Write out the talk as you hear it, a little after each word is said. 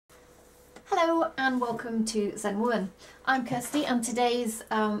Hello and welcome to Zen Woman. I'm Kirsty and today's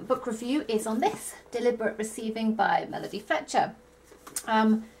book review is on this, Deliberate Receiving by Melody Fletcher.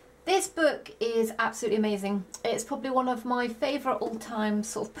 This book is absolutely amazing. It's probably one of my favourite all-time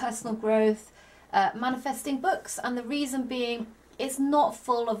sort of personal growth, manifesting books, and the reason being it's not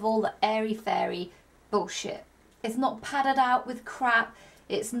full of all the airy-fairy bullshit. It's not padded out with crap.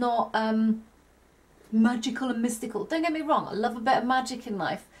 It's not magical and mystical. Don't get me wrong, I love a bit of magic in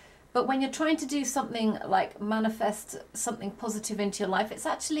life. But when you're trying to do something like manifest something positive into your life, it's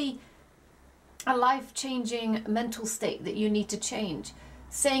actually a life-changing mental state that you need to change.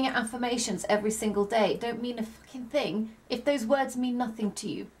 Saying affirmations every single day don't mean a fucking thing if those words mean nothing to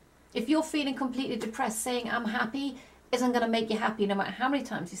you. If you're feeling completely depressed, saying I'm happy isn't going to make you happy no matter how many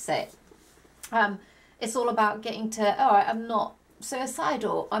times you say it. It's all about getting to, all right, I'm not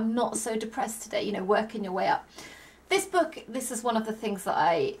suicidal, I'm not so depressed today, you know, working your way up. This book, this is one of the things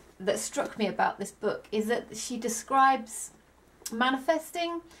that struck me about this book, is that she describes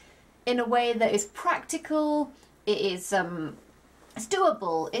manifesting in a way that is practical. It is it's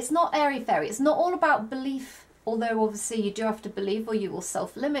doable. It's not airy-fairy. It's not all about belief, although obviously you do have to believe or you will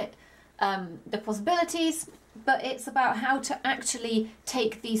self-limit the possibilities. But it's about how to actually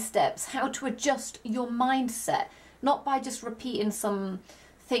take these steps, how to adjust your mindset, not by just repeating some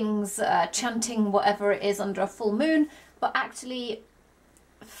things, chanting whatever it is under a full moon, but actually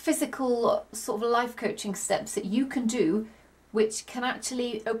physical sort of life coaching steps that you can do which can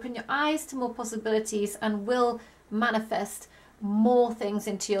actually open your eyes to more possibilities and will manifest more things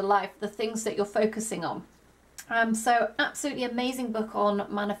into your life, the things that you're focusing on. So absolutely amazing book on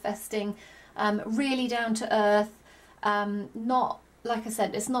manifesting, really down to earth, not, like I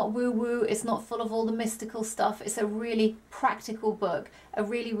said, it's not woo-woo, it's not full of all the mystical stuff. It's a really practical book, a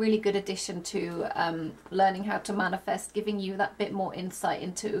really, really good addition to learning how to manifest, giving you that bit more insight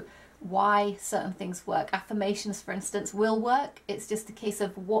into why certain things work. Affirmations, for instance, will work. It's just a case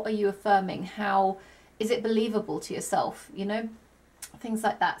of what are you affirming? How is it believable to yourself? You know, things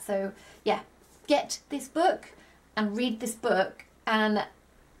like that. So yeah, get this book and read this book and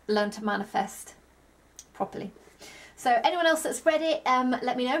learn to manifest properly. So anyone else that's read it,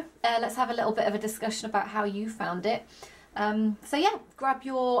 let me know. Let's have a little bit of a discussion about how you found it. So yeah, grab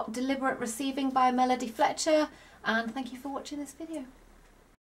your Deliberate Receiving by Melody Fletcher, and thank you for watching this video.